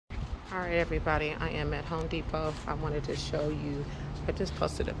All right, everybody, I am at Home Depot. I wanted to show you, I just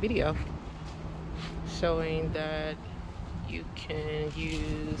posted a video showing that you can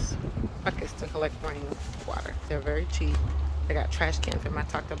use buckets to collect rainwater. They're very cheap. They got trash cans. And I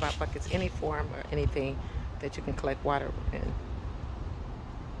talked about buckets, any form or anything that you can collect water in.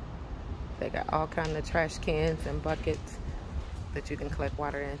 They got all kinds of trash cans and buckets that you can collect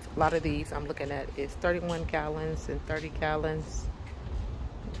water in. A lot of these I'm looking at is 31 gallons and 30 gallons.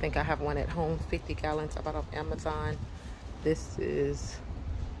 I think I have one at home, 50 gallons. I bought off Amazon. This is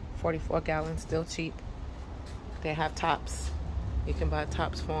 44 gallons, still cheap. They have tops. You can buy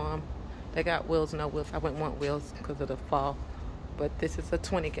tops for them. They got wheels, no wheels. I wouldn't want wheels because of the fall. But this is a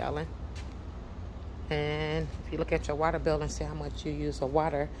 20 gallon. And if you look at your water bill and see how much you use of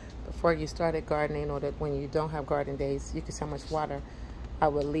water before you started gardening, or that when you don't have garden days, you can see how much water. I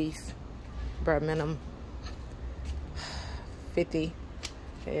would at least bare minimum 50.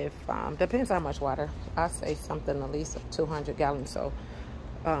 If depends how much water. I say something at least of 200 gallons. So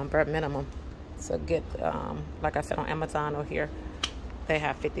bare minimum. So get like I said on Amazon or here, they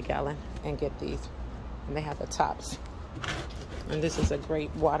have 50 gallon and get these, and they have the tops. And this is a great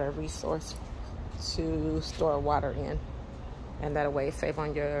water resource to store water in, and that way save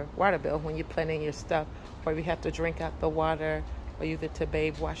on your water bill when you're planting your stuff, or if you have to drink out the water, or use it to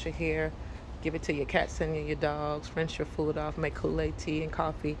bathe, wash your hair, give it to your cats and your dogs, rinse your food off, make Kool-Aid tea and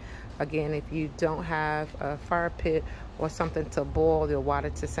coffee. Again, if you don't have a fire pit or something to boil your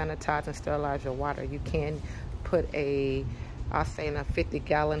water to sanitize and sterilize your water, you can put I'll say in a 50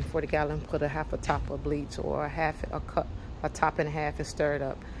 gallon, 40 gallon, put a half a top of bleach, or a top and a half, and stir it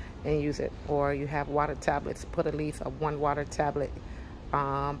up and use it. Or you have water tablets, put at least one water tablet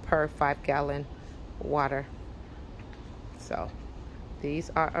per 5 gallon water. So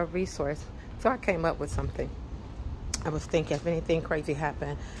these are a resource. So I came up with something. I was thinking if anything crazy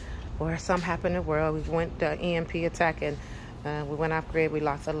happened or something happened in the world, we went the EMP attack and we went off grid, we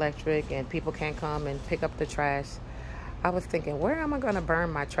lost electric, and people can't come and pick up the trash. I was thinking, where am I going to burn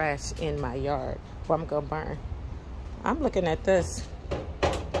my trash in my yard? Where I'm going to burn? I'm looking at this.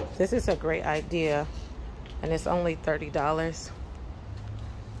 This is a great idea, and it's only $30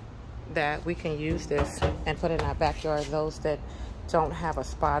 that we can use this and put in our backyard. Those that don't have a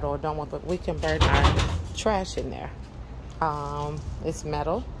spot or don't want, but we can burn our trash in there. It's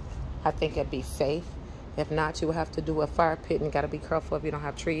metal. I think it'd be safe. If not, you will have to do a fire pit, and you got to be careful if you don't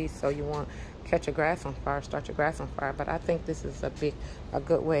have trees, so you won't catch your grass on fire, start your grass on fire. But I think this is a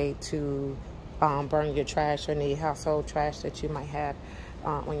good way to burn your trash or any household trash that you might have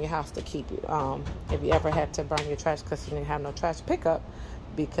on your house to keep you. If you ever had to burn your trash because you didn't have no trash pickup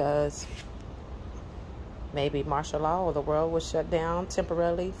because maybe martial law or the world was shut down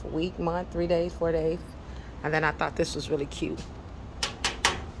temporarily for a week, month, 3 days, 4 days. And then I thought this was really cute.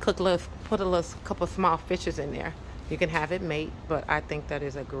 Put a couple small fishes in there. You can have it mate, but I think that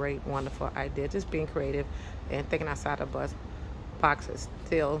is a great, wonderful idea. Just being creative and thinking outside the boxes.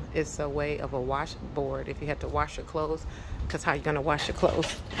 Still, it's a way of a washboard if you had to wash your clothes, because how you gonna wash your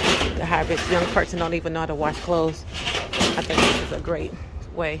clothes? The average young person don't even know how to wash clothes. I think this is a great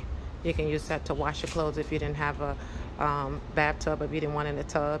way. You can use that to wash your clothes if you didn't have a bathtub, if you didn't want in the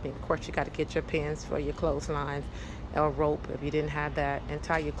tub. And of course, you got to get your pins for your clotheslines or rope if you didn't have that, and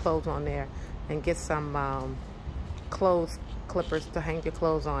tie your clothes on there, and get some clothes clippers to hang your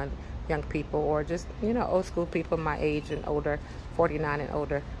clothes on, young people, or just, you know, old school people my age and older, 49 and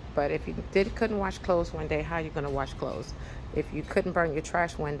older. But if you couldn't wash clothes one day, how are you going to wash clothes? If you couldn't burn your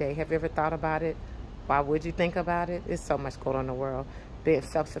trash one day, have you ever thought about it? Why would you think about it? There's so much going on in the world. Being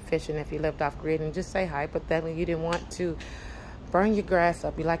self-sufficient if you lived off grid, and just say hypothetically you didn't want to burn your grass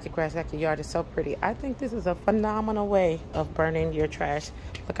up. You like your grass, like your yard is so pretty. I think this is a phenomenal way of burning your trash.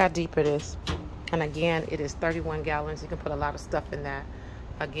 Look how deep it is. And again, it is 31 gallons. You can put a lot of stuff in that.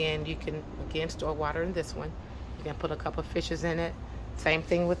 Again, you can store water in this one. You can put a couple of fishes in it. Same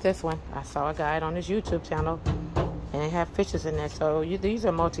thing with this one. I saw a guy on his YouTube channel and they have fishes in there. So these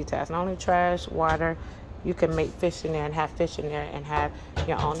are multitask. Not only trash, water, you can make fish in there and have fish in there and have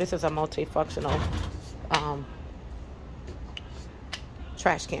your own. This is a multifunctional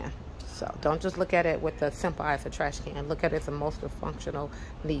trash can. So don't just look at it with the simple eye as a trash can. Look at it as a multifunctional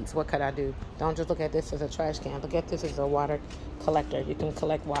needs. What could I do? Don't just look at this as a trash can. Look at this as a water collector. You can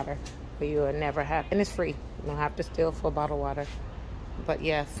collect water where you will never have, and it's free. You don't have to steal for a bottle of water. But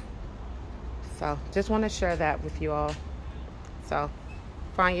yes, so just want to share that with you all. So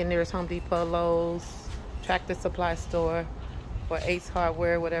find your nearest Home Depot, Lowe's, Tractor Supply store, or Ace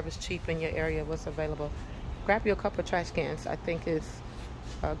Hardware, whatever's cheap in your area, what's available. Grab you a couple of trash cans. I think it's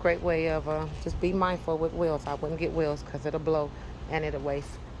a great way of just be mindful with wheels. I wouldn't get wheels because it'll blow and it'll waste.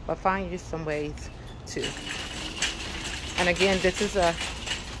 but find you some ways to. And again, this is a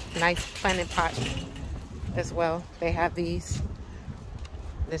nice planting pot as well. They have these.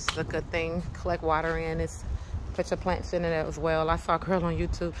 This is a good thing. Collect water in. It's put your plants in it as well. I saw a girl on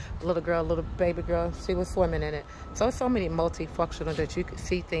YouTube, a little girl, a little baby girl. She was swimming in it. So it's so many multifunctional that you can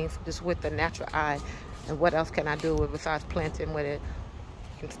see things just with the natural eye. And what else can I do with besides planting with it?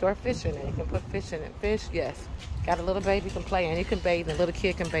 You can store fish in it. You can put fish in it. Fish, yes. Got a little baby, you can play in. You can bathe, and a little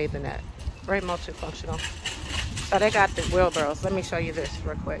kid can bathe in that. Very multifunctional. So they got the wheelbarrows. Let me show you this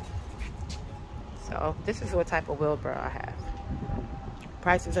real quick. So this is what type of wheelbarrow I have.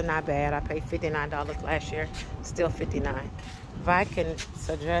 Prices are not bad. I paid $59 last year. Still $59. If I can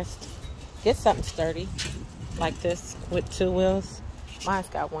suggest, get something sturdy like this with 2 wheels. Mine's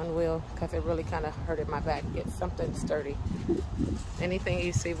got 1 wheel because it really kind of hurted my back. Get something sturdy. Anything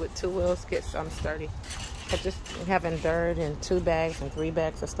you see with 2 wheels, get something sturdy. Because just having dirt and 2 bags and 3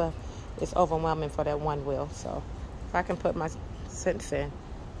 bags of stuff, it's overwhelming for that 1 wheel. So if I can put my cents in,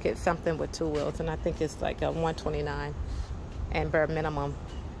 get something with 2 wheels, and I think it's like a $129. And bare minimum,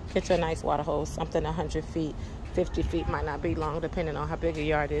 get your nice water hose, something 100 feet. 50 feet might not be long depending on how big a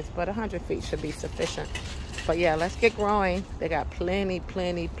yard is, but 100 feet should be sufficient. But yeah, let's get growing. They got plenty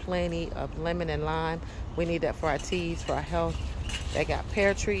of lemon and lime. We need that for our teas, for our health. They got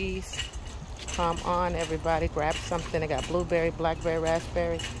pear trees. Come on, everybody, grab something. They got blueberry, blackberry,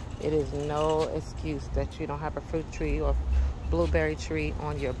 raspberry. It is no excuse that you don't have a fruit tree or blueberry tree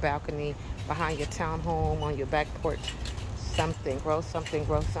on your balcony, behind your townhome, on your back porch. Something, grow something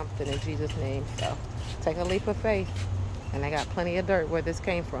in Jesus' name. So take a leap of faith. And they got plenty of dirt where this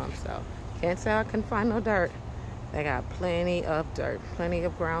came from. So can't say I can find no dirt. They got plenty of dirt, plenty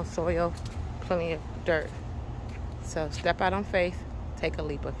of ground soil, plenty of dirt. So step out on faith, take a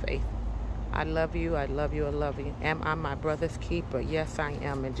leap of faith. I love you, I love you, I love you. Am I my brother's keeper? Yes, I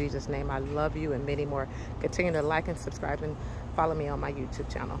am. In Jesus' name, I love you and many more. Continue to like and subscribe and follow me on my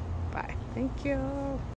YouTube channel. Bye. Thank you.